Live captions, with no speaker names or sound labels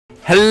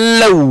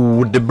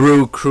Hello, the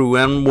Brew Crew,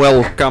 and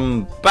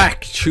welcome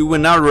back to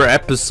another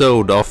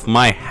episode of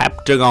my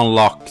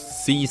Heptagon'locke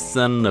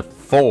Season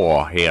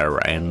 4 here.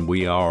 And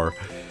we are,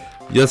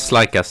 just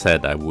like I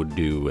said I would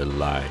do,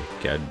 like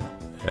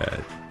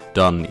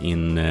done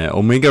in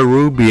Omega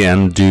Ruby,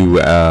 and do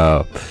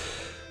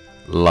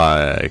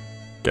like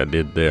I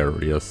did there,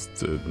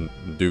 just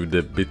do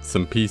the bits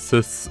and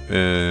pieces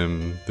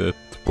that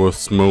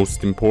was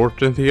most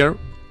important here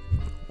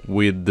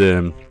with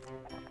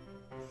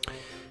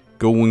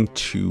going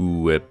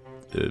to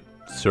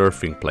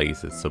surfing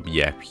places. So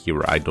yeah,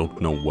 here I don't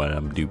know what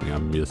I'm doing,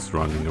 I'm just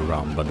running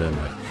around, but then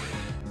I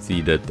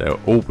see that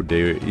over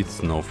there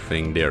it's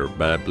nothing there,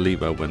 but I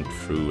believe I went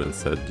through and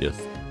said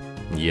just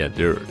yeah,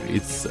 there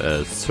it's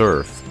a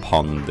surf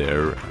pond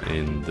there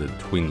in the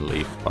Twin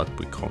Leaf, but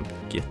we can't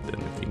get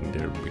anything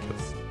there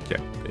because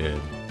yeah,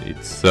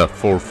 it's a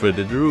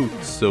forfeited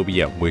route. So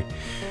yeah, we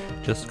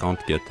just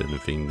can't get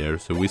anything there.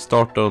 So we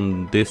start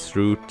on this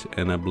route,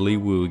 and I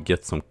believe we will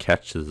get some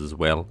catches as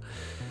well.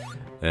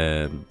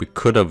 We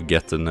could have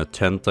gotten a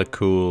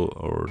tentacle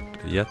or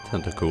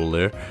tentacle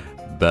there,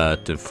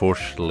 but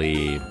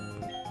unfortunately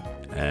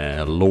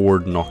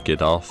Lord knock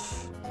it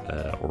off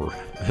or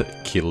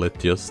kill it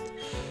just.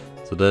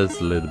 So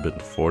that's a little bit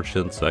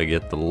unfortunate. So I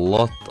get a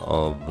lot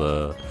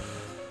of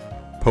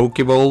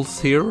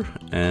Pokeballs here,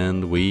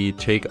 and we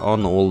take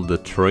on all the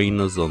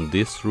trainers on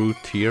this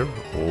route here,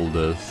 all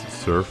the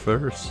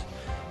surfers.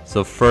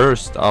 So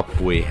first up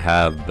we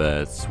have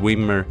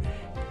swimmer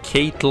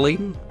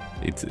Caitlin.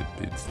 It's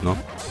not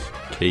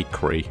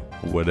K-Cray,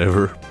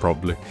 whatever,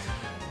 probably,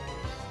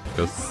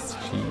 because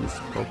she's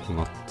probably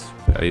not.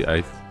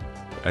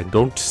 I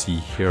don't see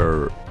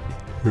her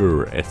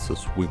as a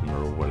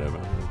swimmer or whatever.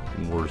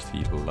 More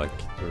see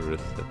like her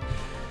as a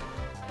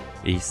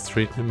ace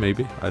trainer,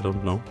 maybe, I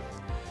don't know.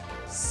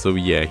 So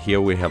yeah, here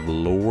we have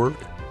Lord,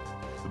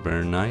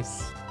 very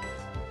nice,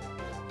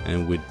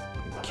 and with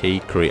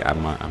K-Cray I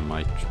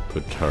might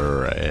put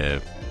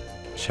her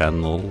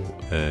channel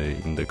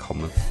in the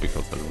comments,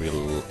 because I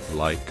really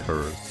like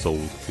her Soul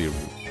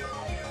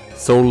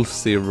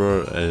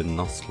Silver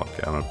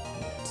Nuzlocke. I'm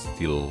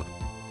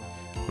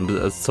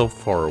so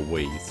far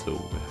away,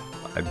 so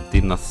I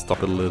did not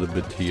stop a little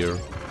bit here,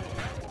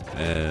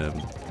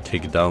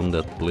 take down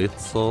that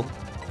Blitzle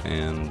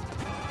and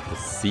the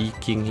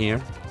Seeking here.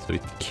 So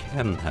it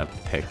can have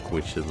Peck,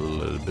 which is a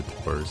little bit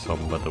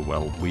worrisome, but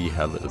well, we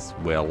have as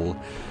well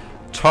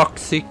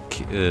Toxic,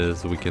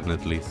 so we can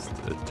at least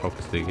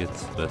Toxic it,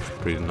 so that's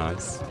pretty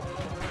nice.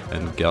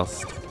 And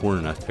Gust,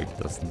 Horn attack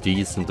does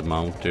decent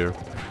amount there,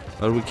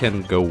 but we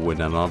can go with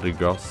another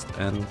Gust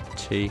and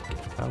take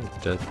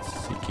out that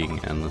Seeking,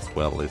 and as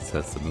well it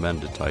has a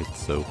Manditite,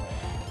 so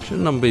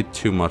should not be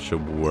too much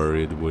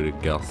worried with a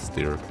Gust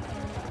here.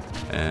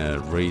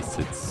 Raise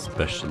its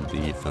special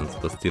defense,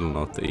 but still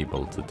not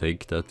able to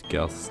take that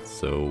Gust.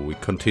 So we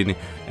continue,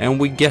 and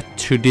we get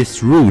to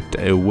this route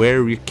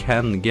where you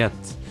can get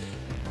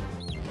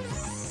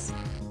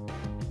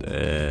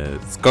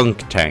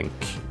Skunk Tank.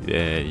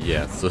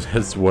 Yeah, so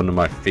that's one of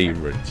my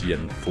favorite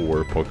Gen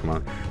 4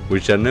 Pokemon,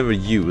 which I never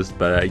used,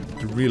 but I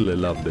really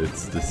loved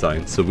its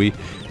design. So we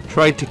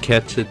tried to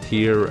catch it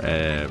here.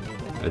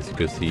 As you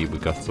can see, we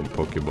got some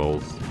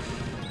Pokeballs.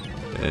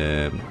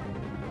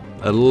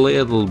 A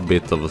little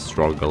bit of a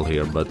struggle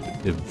here, but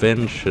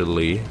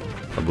eventually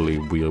I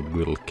believe we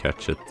will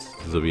catch it.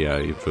 So yeah,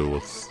 if it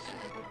was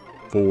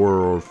 4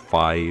 or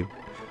 5,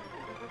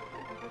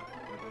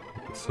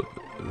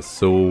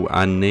 so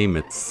I name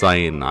it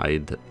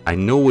Cyanide. I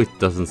know it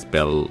doesn't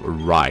spell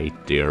right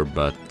there,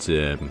 but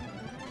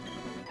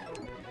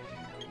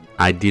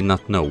I did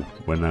not know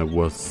when I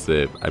was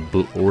I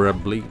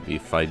believe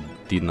if I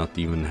did not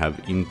even have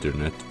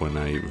internet when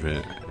I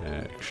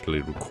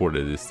actually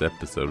recorded this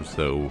episode,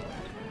 so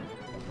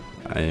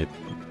I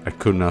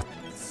could not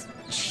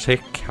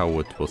check how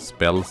it was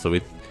spelled. So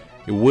it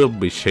will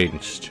be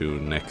changed to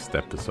next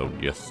episode,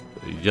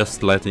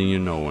 just letting you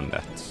know on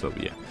that. So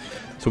yeah,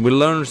 so we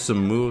learned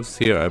some moves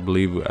here. I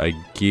believe I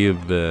give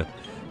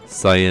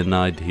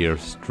Cyanide here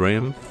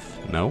strength,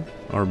 no,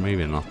 or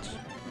maybe not,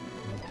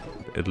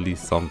 at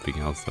least something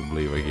else I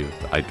believe I give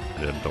it. I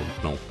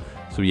don't know.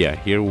 So yeah,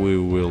 here we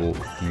will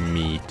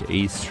meet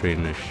Ace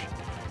Trainer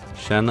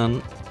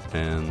Shannon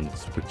and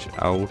switch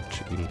out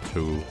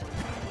into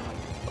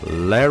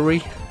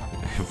Larry.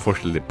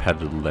 Unfortunately,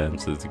 Paddle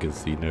Lance, as you can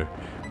see there.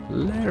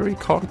 Larry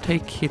can't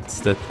take hits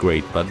that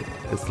great, but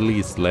at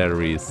least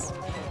Larry is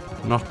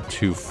not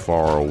too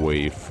far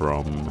away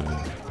from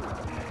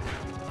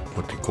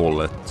what do you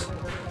call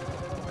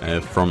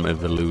it? From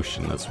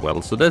evolution as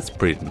well. So that's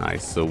pretty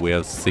nice. So we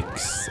have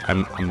 6. I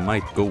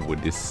might go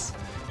with this,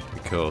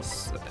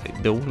 because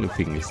the only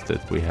thing is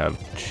that we have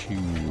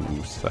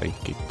 2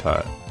 psychic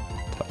type,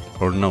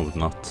 or no,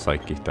 not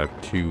psychic type,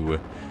 2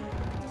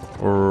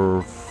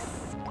 or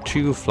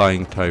 2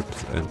 flying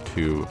types and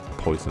 2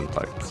 poison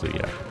types. So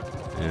yeah,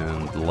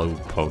 and low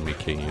pony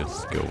can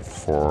just go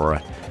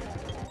for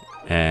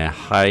a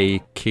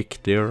high kick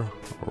there,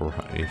 or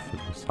if it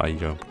was high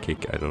jump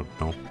kick, I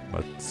don't know.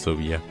 But so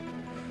yeah,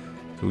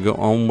 We go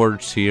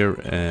onwards here,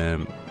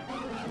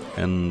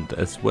 and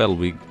as well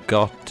we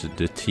got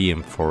the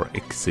team for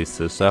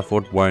Exis, so I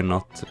thought why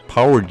not.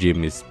 Power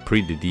Gym is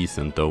pretty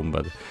decent though,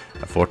 but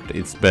I thought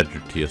it's better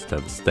to just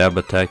have Stab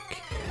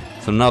Attack.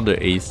 So another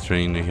Ace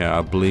Trainer here.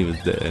 I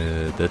believe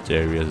that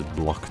area is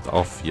blocked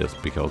off just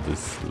because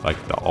it's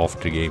like the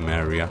after game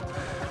area.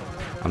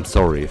 I'm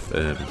sorry if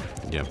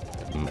yeah,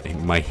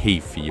 my hay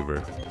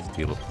fever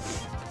still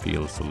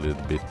feels a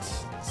little bit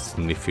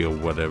sniffy or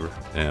whatever.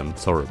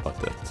 Sorry about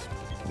that.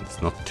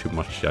 It's not too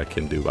much I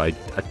can do. I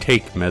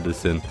take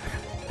medicine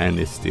and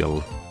it's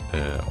still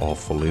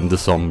awful in the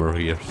summer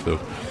here. So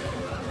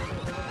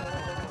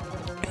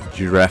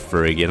Giraffe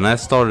again. I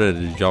started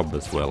a job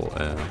as well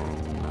on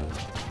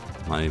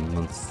my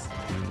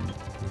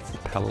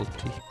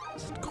municipality.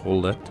 Is it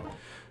called that?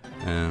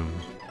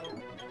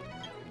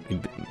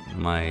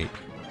 My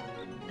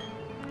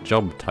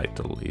job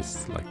title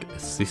is like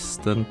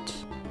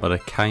assistant, but a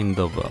kind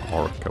of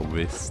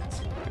archivist,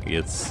 I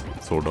guess,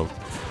 sort of.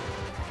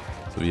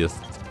 So just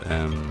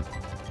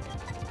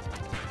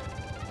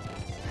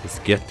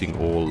getting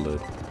all the...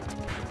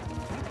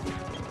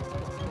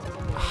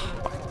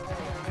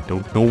 I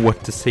don't know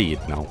what to say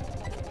it now.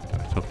 I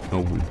don't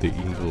know the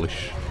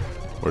English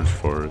words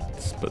for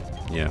it, but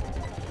yeah.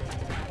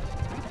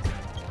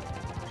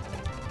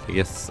 I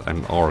guess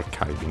I'm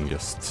archiving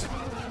just.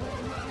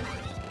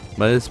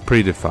 But it's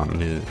pretty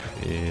fun. It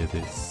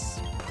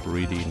is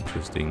pretty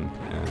interesting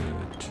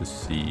to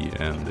see,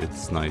 and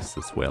it's nice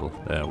as well.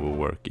 We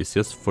work. It's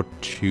just for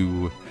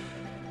 2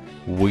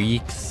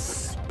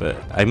 weeks, but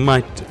I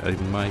might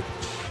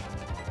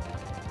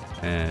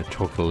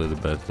talk a little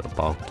bit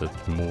about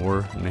it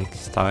more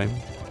next time,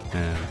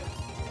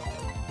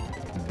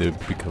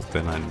 because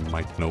then I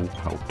might know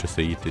how to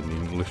say it in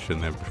English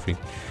and everything.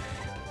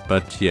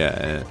 But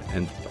yeah,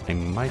 and I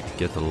might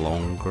get a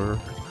longer.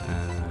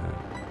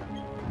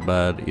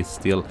 But it's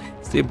still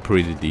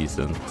pretty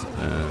decent,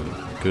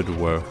 good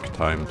work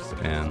times,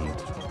 and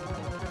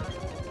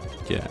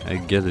yeah,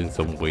 getting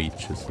some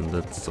wages, and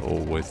that's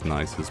always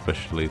nice,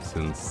 especially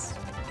since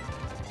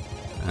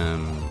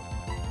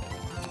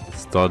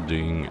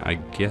studying. I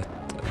get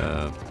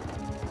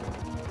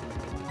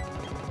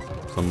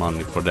some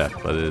money for that,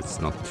 but it's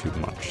not too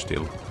much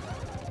still.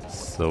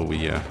 So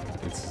yeah,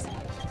 it's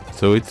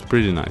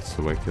pretty nice,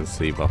 so I can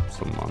save up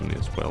some money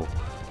as well.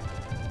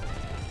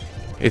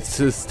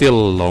 It's still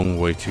a long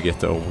way to get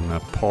to own an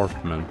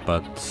apartment,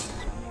 but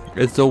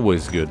it's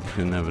always good.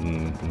 You never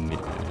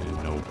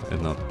know,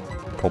 and not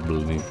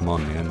probably need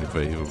money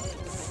anyway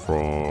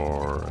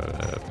for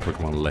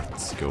Pokemon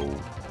Let's Go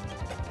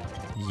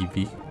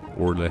Eevee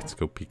or Let's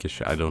Go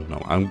Pikachu. I don't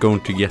know. I'm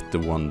going to get the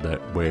one that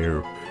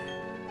where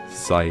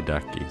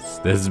Psyduck is.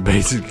 That's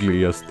basically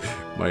just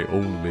my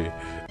only,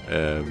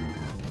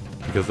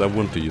 because I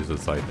want to use a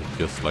Psyduck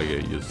just like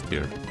I used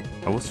here.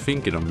 I was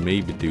thinking of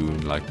maybe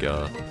doing like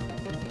a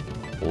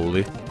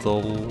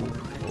Little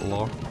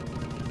Lock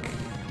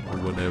or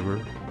whatever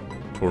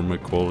Torme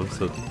calls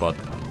it, but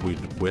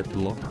with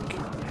Wedlock.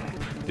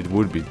 It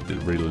would be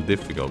really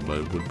difficult, but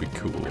it would be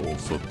cool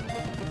also,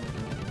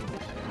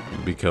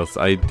 because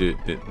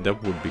that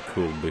would be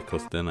cool,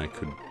 because then I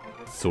could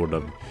sort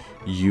of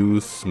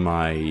use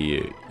my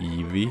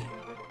Eevee,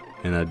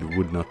 and it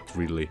would not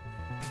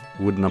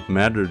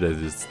matter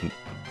that it's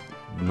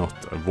not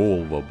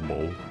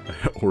evolvable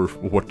or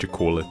what you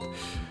call it.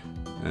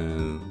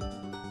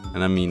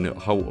 And I mean,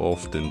 how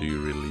often do you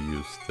really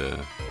use the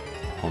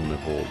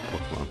on-the-ball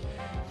Pokemon?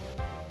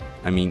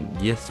 I mean,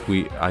 yes,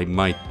 I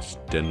might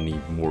then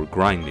need more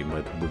grinding,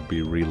 but it would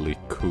be really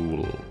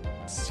cool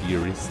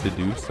series to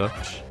do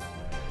such.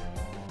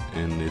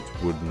 And it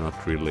would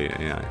not really,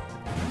 yeah,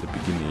 in the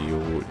beginning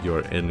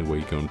you're anyway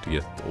going to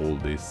get all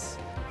this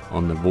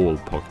on-the-ball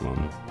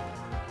Pokemon.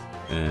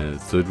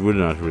 So it would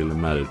not really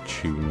matter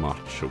too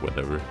much or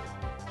whatever.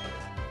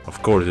 Of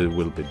course it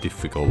will be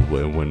difficult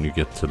when you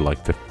get to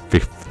like the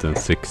 5th and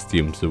 6th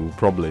gym, so we'll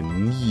probably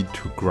need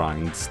to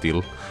grind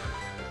still,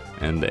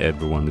 and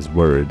everyone is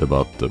worried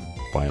about the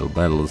wild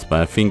battles,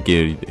 but I think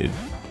I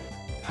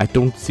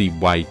don't see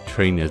why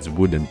trainers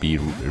wouldn't be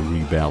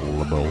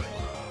revaluable,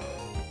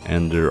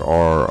 and there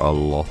are a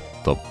lot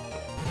of,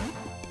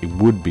 it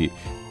would be,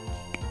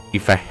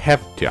 if I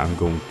have to, I'm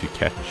going to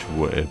catch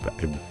a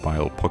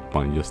wild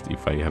Pokemon just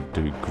if I have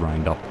to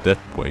grind up that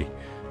way.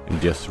 And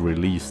just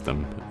release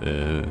them.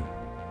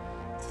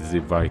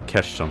 If I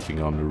catch something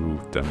on the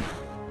route, then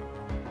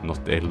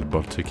not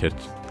able to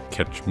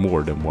catch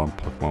more than one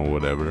Pokemon or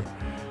whatever.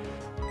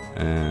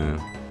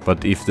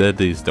 But if that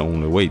is the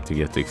only way to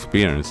get the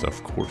experience,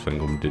 of course I'm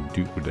going to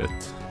do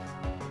that.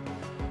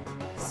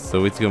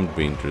 So it's going to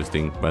be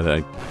interesting, but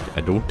I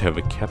don't have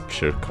a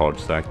capture card,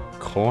 so I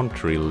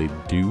can't really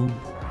do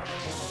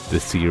the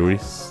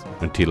series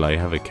until I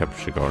have a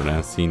capture card. And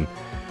I've seen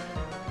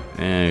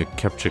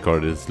capture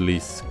card at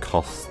least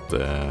cost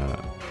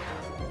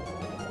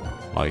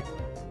like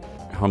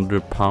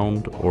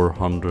 £100 or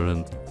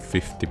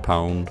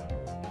 £150,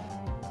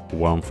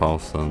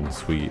 1,000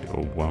 Swede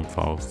or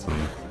 1,000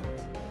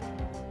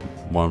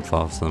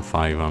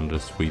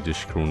 1,500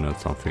 Swedish kronor,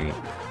 something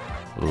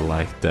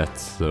like that.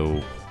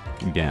 So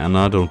yeah, and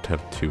I don't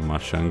have too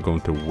much. I'm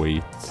going to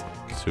wait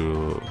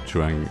to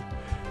try and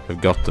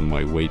I've gotten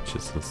my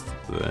wages and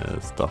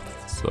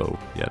stuff. So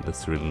yeah,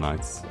 that's really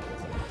nice.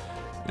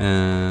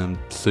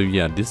 So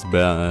yeah, this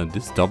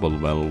double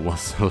well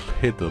was a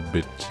little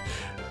bit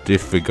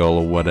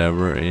difficult or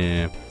whatever.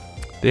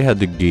 They had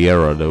the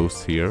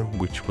Gyarados here,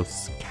 which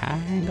was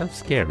kind of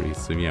scary.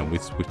 So yeah, we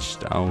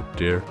switched out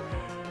there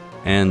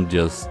and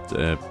just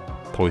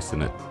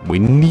poison it. We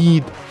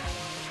need,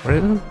 I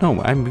don't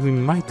know, I mean, we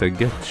might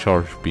get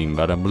Charge Beam,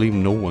 but I believe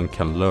no one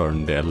can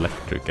learn the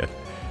electric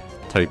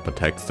type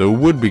attack. So it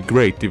would be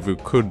great if we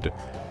could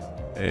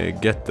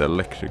get the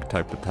electric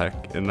type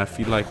attack. And I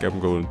feel like I'm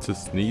going to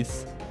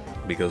sneeze,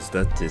 because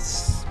that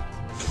is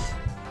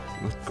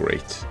not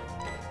great.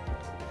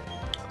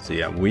 So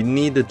yeah, we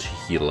needed to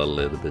heal a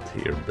little bit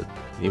here, but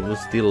it was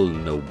still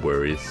no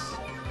worries,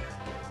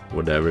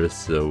 whatever.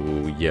 So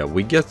yeah,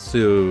 we get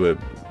to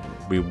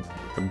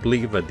I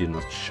believe I did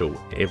not show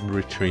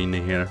every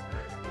trainer here.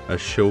 I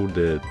showed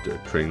the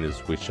trainers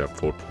which I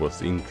thought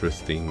was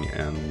interesting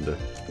and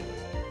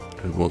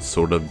it was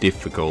sort of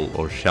difficult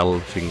or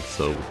challenging.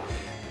 So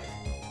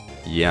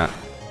yeah,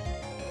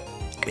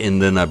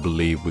 and then I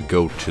believe we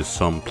go to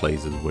some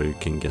places where you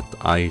can get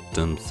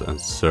items and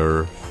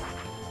surf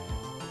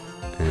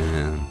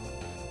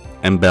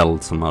and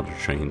build some other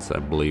trains. I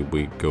believe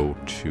we go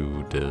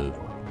to the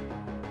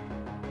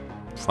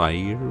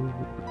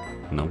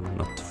no,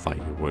 not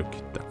firework,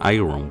 the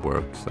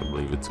ironworks, I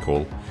believe it's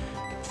called,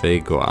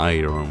 Fago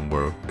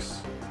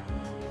Ironworks,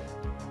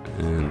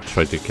 and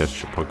try to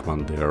catch a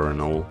Pokemon there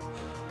and all,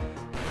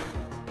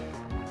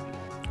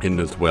 and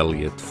as well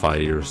get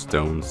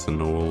Firestones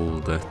and all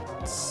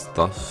that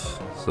stuff.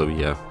 So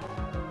yeah,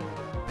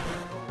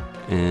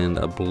 and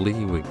I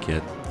believe we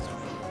get,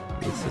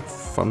 is it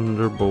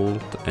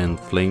Thunderbolt and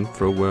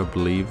Flamethrower, I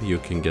believe you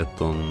can get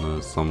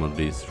on some of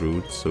these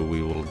routes, so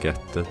we will get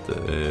that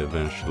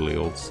eventually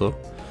also.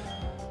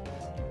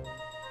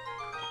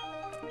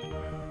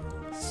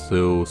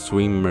 So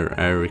Swimmer,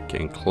 Eric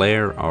and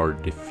Claire are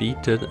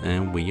defeated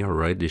and we are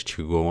ready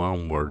to go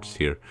onwards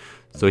here.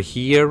 So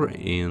here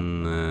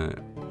in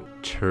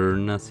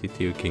Turna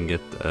City you can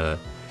get a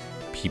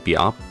PP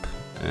up,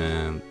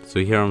 so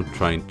here I'm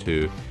trying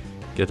to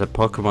get a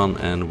Pokemon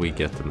and we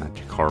get a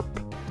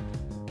Magikarp.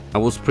 I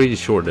was pretty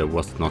sure there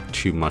was not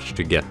too much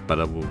to get, but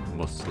I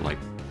was like,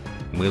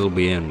 we're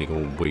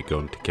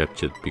going to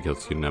catch it,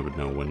 because you never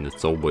know, and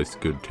it's always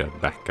good to have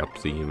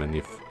backups even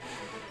if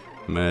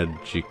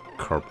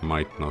Magikarp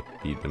might not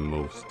be the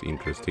most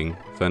interesting.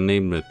 So I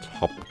named it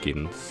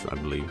Hopkins, I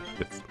believe.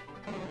 It's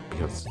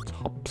because it's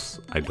hops,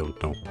 I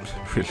don't know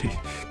really,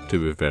 to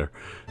be fair.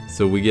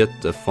 So we get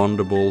a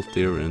Thunderbolt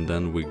here and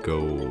then we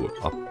go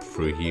up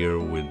through here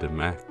with the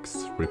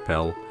max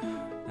repel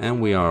and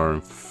we are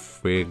in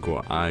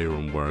Fago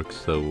Ironworks.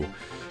 So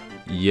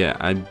yeah,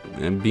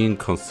 I'm being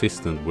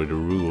consistent with the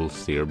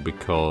rules here,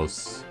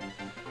 because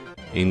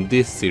in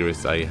this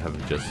series I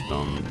have just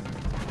done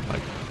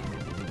like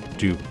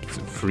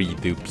free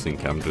dupes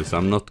encounters.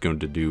 I'm not going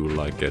to do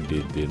like I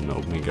did in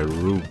Omega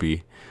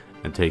Ruby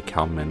and take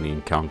how many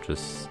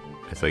encounters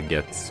as I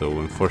get. So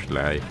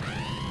unfortunately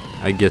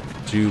I get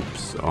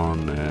dupes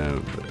on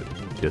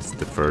just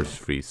the first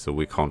three, so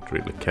we can't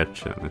really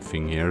catch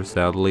anything here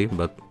sadly.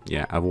 But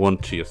yeah, I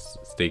want to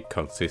just stay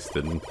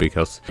consistent,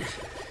 because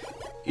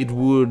it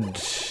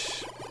would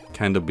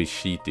kind of be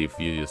cheaty if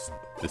you just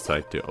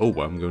decide to,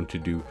 oh, I'm going to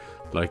do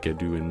like I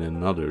do in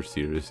another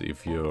series,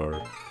 if you're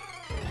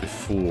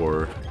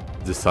before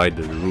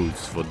decided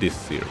rules for this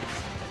series.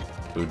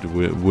 It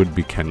would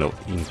be kind of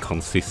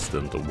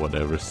inconsistent or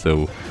whatever,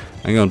 so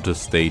I'm going to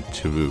stay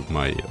to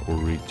my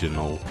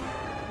original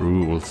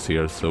rules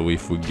here. So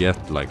if we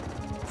get like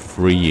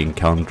 3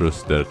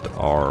 encounters that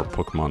are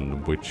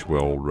Pokemon which we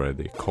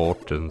already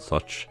caught and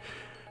such,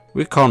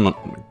 we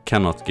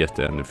cannot get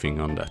anything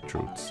on that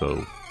route,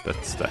 so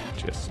that's that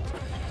just.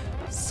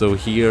 So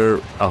here,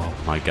 oh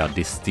my god,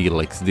 this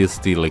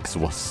Steelix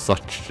was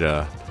such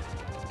a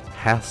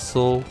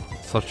hassle,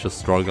 such a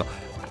struggle.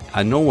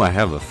 I know I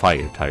have a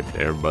fire type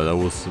there, but I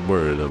was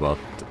worried about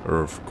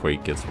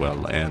Earthquake as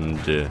well.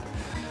 And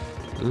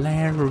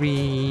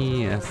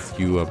Larry, as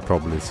you have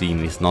probably seen,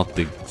 is not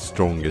the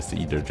strongest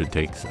either to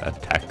take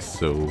attacks,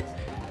 so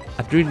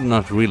I did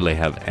not really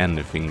have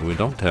anything. We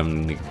don't have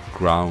any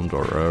ground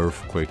or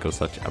Earthquake or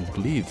such. I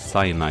believe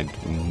Cyanide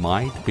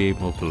might be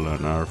able to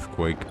learn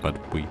Earthquake, but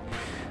we,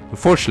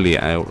 unfortunately,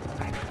 I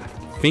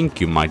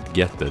think you might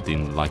get that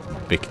in like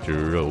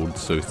Victory Road,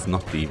 so it's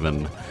not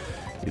even,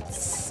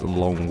 it's a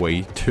long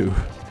way to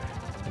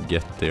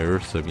get there.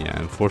 So yeah,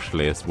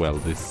 unfortunately as well,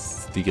 this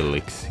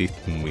Steelix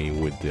hit me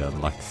with the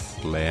like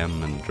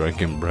Slam and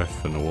Dragon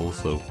Breath and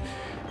also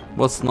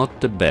was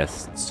not the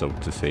best, so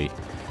to say.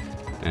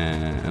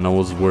 And I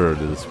was worried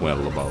as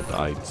well about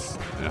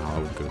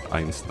how good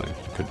Einstein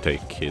could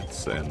take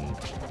hits, and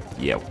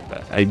yeah,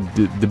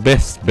 the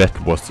best bet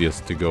was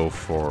just to go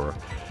for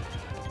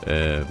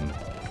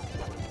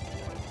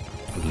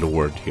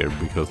Lord here,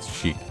 because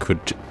she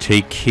could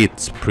take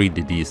hits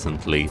pretty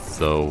decently.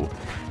 So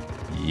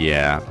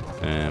yeah,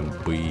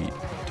 we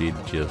did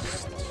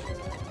just...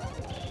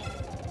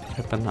 What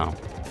happened now?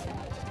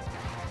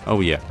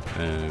 Oh yeah,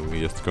 we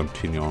just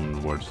continue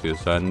onwards here.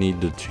 So I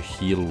needed to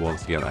heal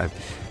once again. I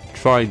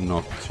tried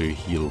not to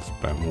heal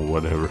spam or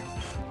whatever.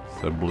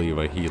 So I believe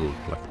I healed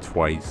like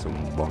twice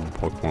on one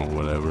Pokemon or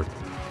whatever.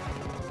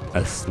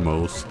 As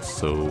most,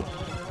 so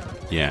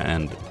yeah,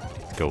 and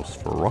it goes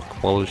for rock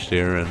polish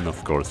there, and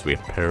of course we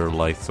are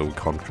paralyzed, so we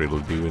can't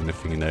really do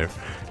anything there.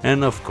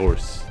 And of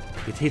course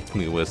it hit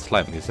me with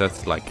Slammy, so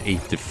that's like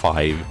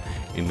 85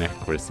 in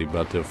accuracy,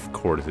 but of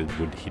course it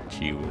would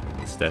hit you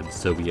instead.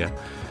 So yeah,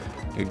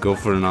 go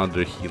for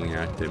another healing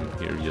item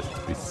here just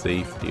to be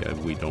safe. Yeah,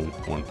 we don't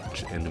want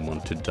anyone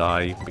to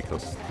die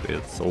because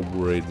it's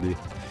already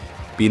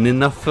been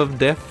enough of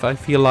death, I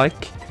feel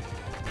like.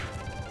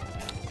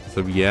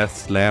 So yeah,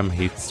 Slam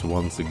hits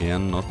once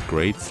again, not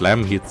great.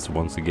 Slam hits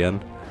once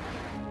again.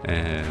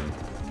 And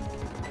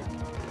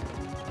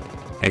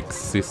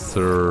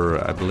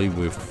X-Scissor, I believe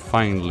we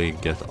finally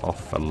get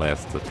off a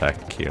last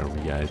attack here.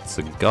 Yeah, it's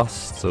a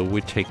Gust, so we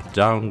take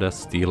down the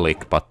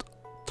Steelix, but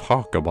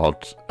talk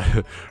about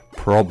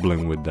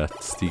problem with that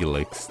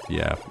Steelix.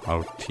 Yeah,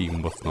 our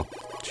team was not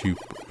too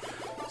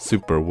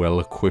super well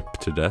equipped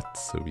to that,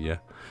 so yeah.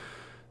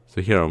 So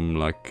here I'm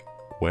like,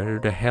 where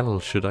the hell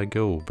should I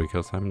go?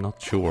 Because I'm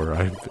not sure.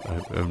 I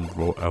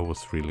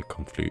was really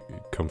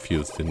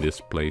confused in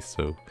this place,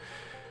 so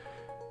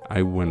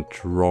I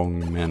went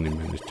wrong many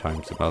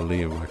times. I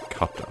believe I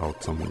cut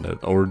out some of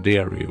that. Or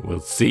there you will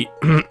see.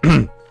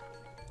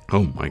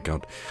 Oh my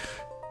god.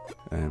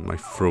 And my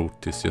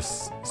throat is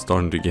just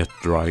starting to get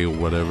dry or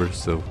whatever,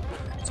 so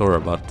sorry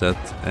about that.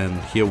 And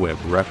here we have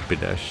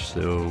Rapidash,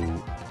 so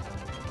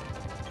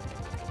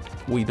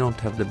we don't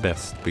have the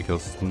best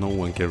because no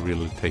one can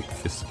really take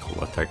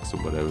physical attacks or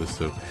whatever.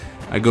 So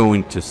I go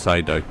into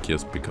Psyduck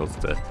just because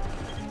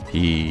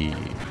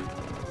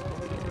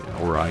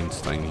or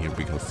Einstein here,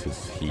 because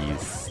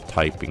he's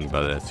typing,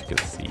 but as you can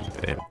see,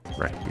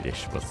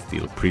 Rapidash was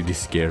still pretty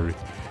scary.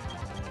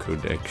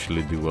 Could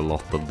actually do a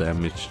lot of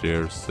damage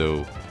there,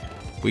 so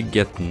we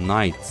get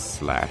Night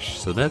Slash,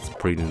 so that's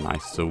pretty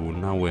nice. So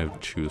now we have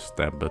 2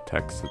 stab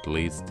attacks at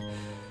least.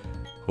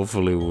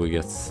 Hopefully we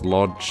get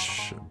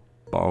Sludge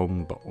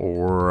Bomb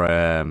or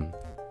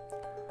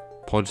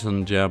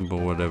Poison Jab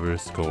or whatever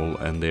it's called,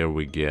 and there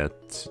we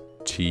get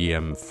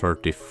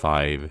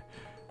TM35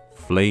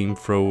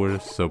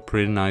 Flamethrower, so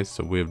pretty nice.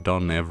 So we've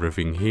done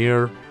everything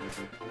here,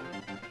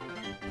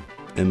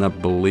 and I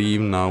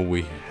believe now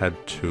we head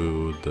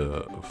to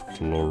the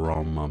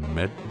Florama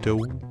Meadow.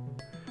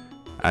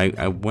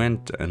 I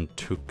went and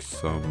took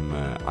some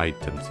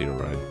items here.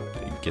 I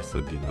guess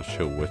I did not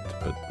show it,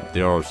 but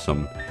there are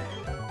some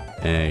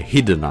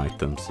hidden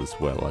items as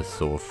well. I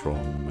saw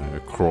from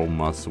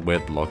Chroma's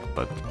Wedlock,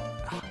 but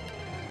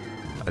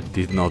I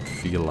did not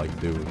feel like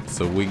doing it.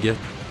 So we get,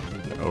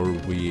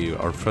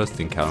 our first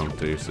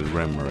encounter is a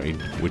Remoraid,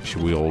 which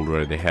we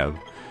already have.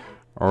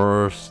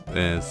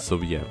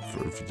 So yeah,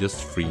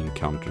 just 3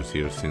 encounters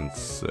here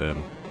since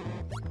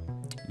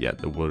yeah,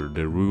 there were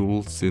the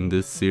rules in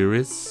this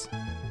series.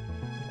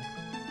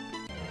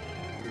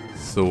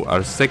 So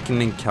our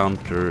second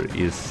encounter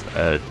is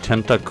a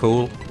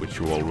Tentacool,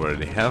 which we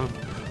already have,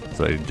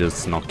 so I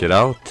just knock it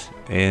out.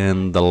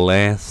 And the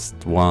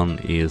last one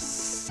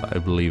is, I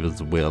believe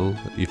as well,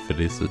 if it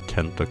is a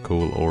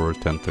Tentacool or a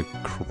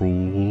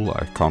Tentacruel,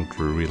 I can't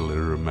really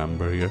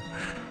remember here.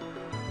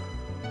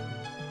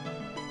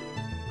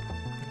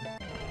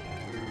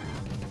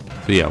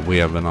 So yeah, we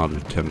have another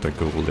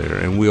Tentacool there,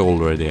 and we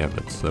already have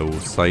it, so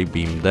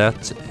Psybeam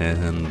that,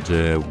 and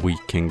we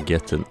can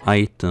get an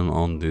item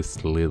on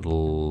this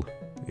little,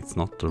 it's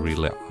not a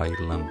really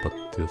island,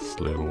 but this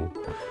little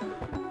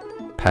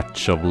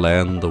patch of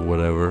land or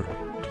whatever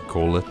to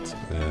call it.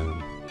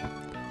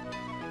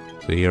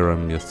 So here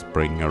I'm just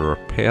bringing a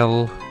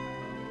Repel,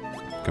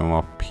 come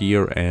up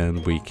here,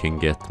 and we can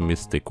get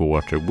Mystic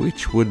Water,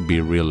 which would be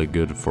really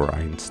good for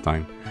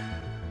Einstein.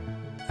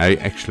 I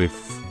actually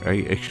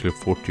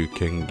thought you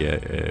can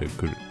get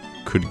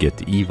could get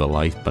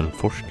Evilite, but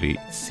unfortunately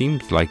it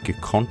seems like you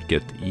can't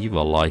get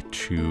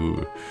Evilite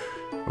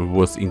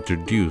was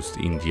introduced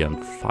in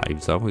Gen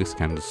 5, so I was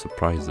kind of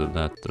surprised at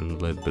that, and a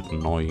little bit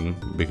annoying,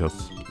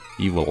 because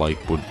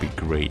Evilite would be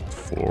great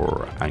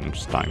for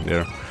Einstein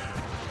there.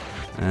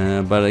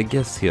 But I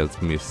guess he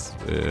has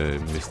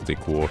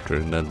Mystic Water,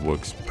 and that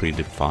works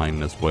pretty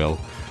fine as well.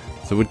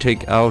 So we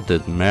take out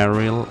that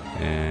Marill,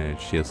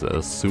 she has a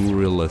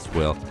Azurill as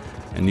well,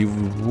 and you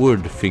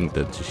would think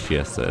that she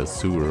has a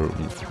Azurill,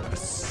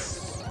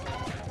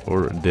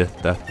 or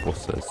that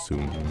was a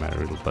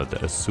Marill, but a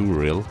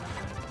Azurill,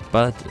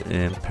 but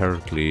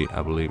apparently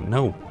I believe,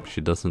 no,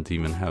 she doesn't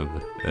even have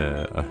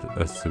a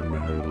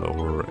Azurill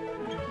or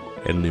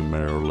any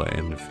Marill or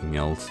anything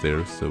else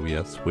there. So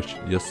yeah,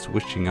 just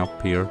switching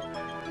up here.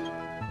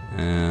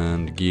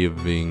 And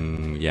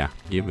giving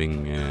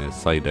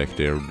Psyduck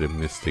there the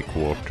Mystic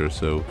Water,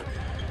 so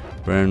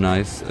Very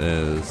nice.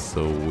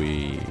 So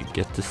we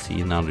get to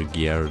see another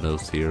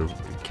Gyarados here,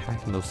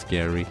 kind of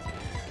scary.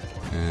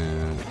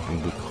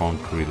 And we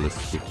can't really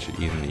switch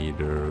in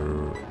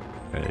either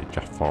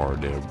Jafar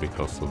there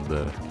because of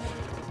the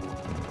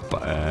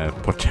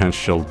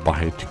potential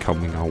bite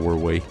coming our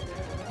way.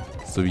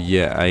 So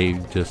yeah, I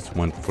just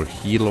went for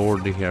heal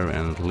order here,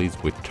 and at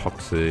least we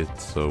toxic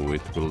it, so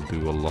it will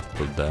do a lot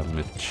of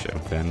damage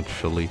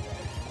eventually.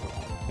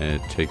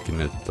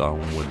 Taking it down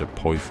with the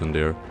poison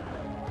there.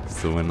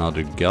 So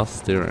another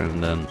gust there,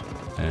 and then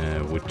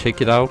we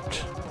take it out.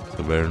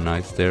 So very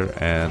nice there,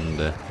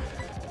 and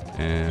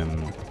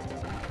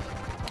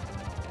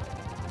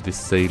this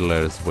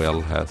sailor as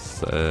well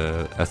has,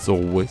 as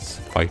always,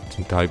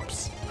 fighting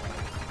types.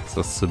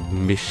 So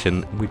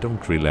submission, we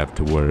don't really have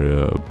to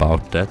worry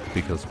about that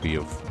because we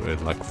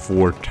have like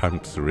 4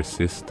 times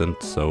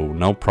resistant, so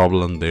no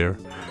problem there.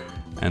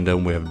 And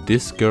then we have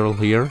this girl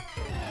here,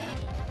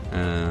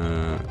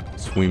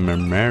 Swimmer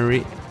Mary,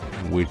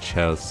 which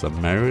has a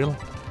Mariel,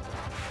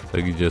 so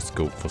you just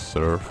go for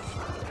Surf.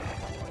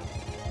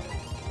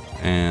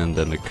 And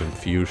then the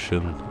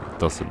Confusion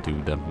doesn't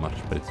do that much,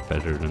 but it's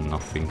better than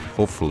nothing.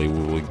 Hopefully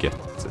we will get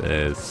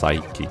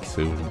Psychic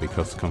soon,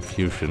 because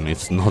Confusion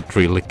is not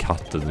really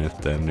cutting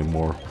it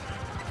anymore,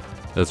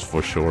 that's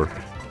for sure.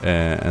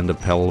 And the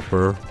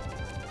Pelipper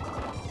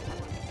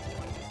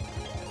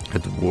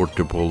at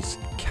Water Pulse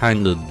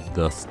kinda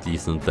does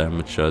decent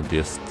damage. I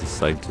just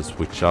decide to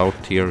switch out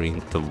here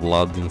into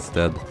Blood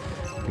instead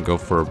and go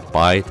for a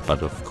Bite,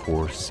 but of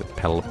course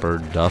Pelipper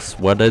does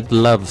what it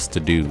loves to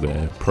do,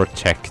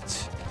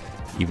 protect,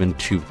 even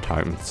 2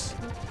 times.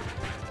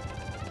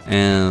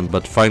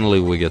 But finally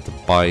we get the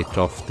Bite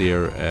off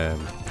there.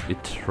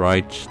 It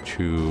tried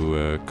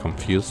to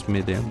confuse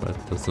me there, but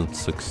it doesn't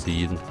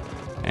succeed,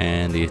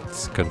 and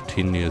it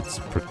continues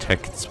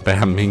protect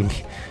spamming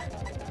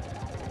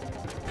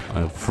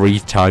 3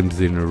 times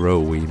in a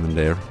row even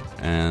there.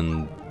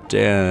 And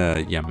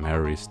yeah,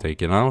 Mary's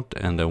taken out,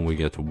 and then we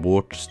get a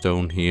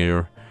Waterstone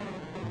here,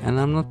 and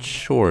I'm not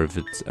sure if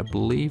it's, I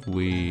believe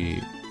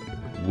we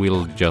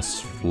will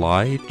just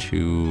fly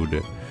to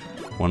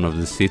one of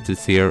the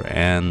cities here,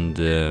 and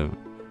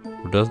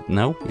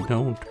no, we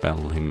don't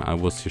battle him. I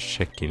was just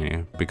checking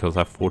here because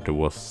I thought there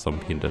was some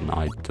hidden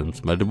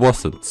items, but it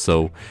wasn't.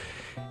 So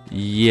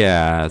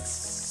yeah,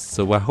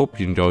 so I hope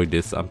you enjoyed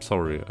this. I'm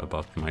sorry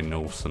about my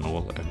nose and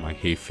all, and my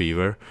hay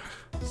fever.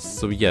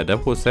 So yeah,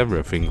 that was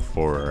everything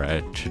for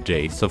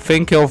today. So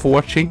thank you all for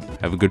watching.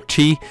 Have a good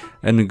tea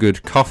and a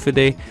good coffee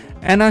day,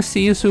 and I'll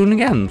see you soon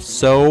again.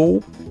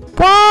 So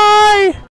bye!